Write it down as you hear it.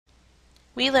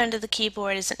We learned that the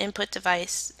keyboard is an input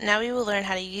device. Now we will learn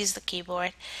how to use the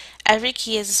keyboard. Every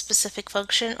key has a specific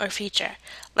function or feature.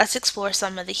 Let's explore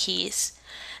some of the keys.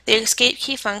 The escape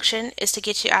key function is to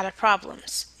get you out of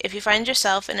problems. If you find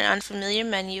yourself in an unfamiliar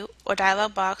menu or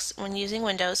dialog box when using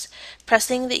Windows,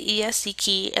 pressing the ESC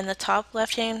key in the top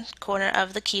left-hand corner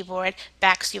of the keyboard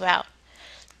backs you out.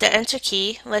 The Enter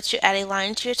key lets you add a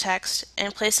line to your text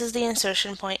and places the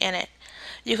insertion point in it.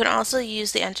 You can also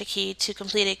use the Enter key to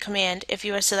complete a command if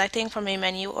you are selecting from a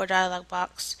menu or dialog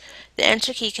box. The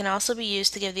Enter key can also be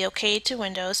used to give the OK to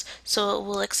Windows so it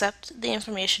will accept the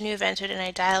information you have entered in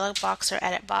a dialog box or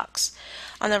edit box.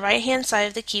 On the right-hand side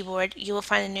of the keyboard, you will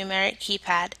find a numeric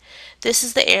keypad. This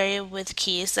is the area with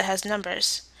keys that has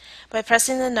numbers. By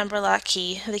pressing the number lock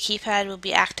key, the keypad will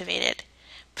be activated.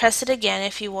 Press it again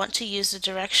if you want to use the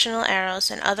directional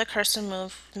arrows and other cursor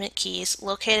movement keys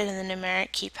located in the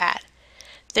numeric keypad.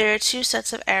 There are two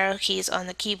sets of arrow keys on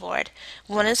the keyboard.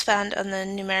 One is found on the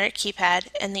numeric keypad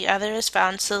and the other is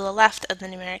found to the left of the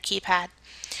numeric keypad.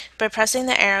 By pressing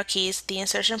the arrow keys, the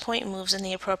insertion point moves in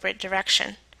the appropriate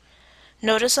direction.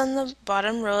 Notice on the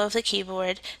bottom row of the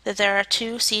keyboard that there are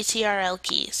two CTRL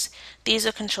keys. These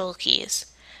are control keys.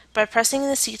 By pressing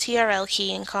the CTRL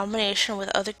key in combination with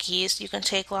other keys, you can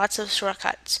take lots of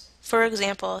shortcuts. For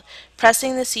example,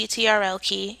 pressing the CTRL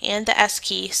key and the S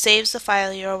key saves the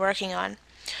file you are working on.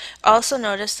 Also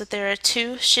notice that there are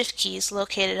two Shift keys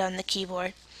located on the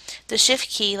keyboard. The Shift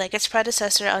key, like its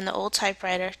predecessor on the old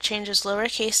typewriter, changes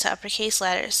lowercase to uppercase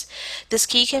letters. This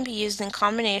key can be used in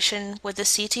combination with the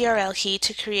CTRL key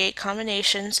to create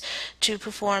combinations to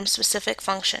perform specific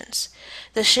functions.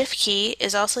 The Shift key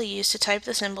is also used to type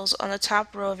the symbols on the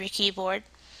top row of your keyboard.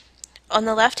 On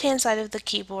the left-hand side of the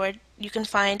keyboard, you can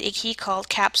find a key called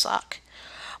Caps Lock.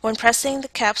 When pressing the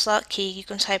Caps Lock key, you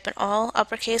can type in all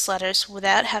uppercase letters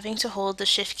without having to hold the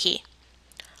Shift key.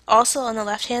 Also on the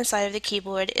left-hand side of the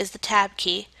keyboard is the Tab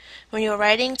key. When you are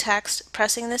writing text,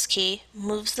 pressing this key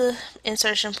moves the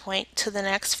insertion point to the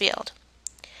next field.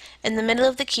 In the middle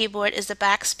of the keyboard is the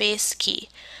backspace key.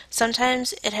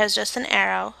 Sometimes it has just an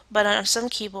arrow, but on some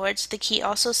keyboards the key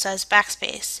also says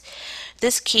backspace.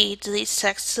 This key deletes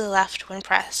text to the left when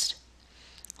pressed.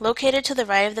 Located to the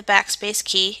right of the backspace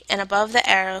key and above the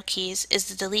arrow keys is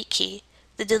the delete key.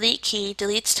 The delete key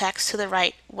deletes text to the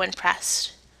right when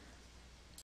pressed.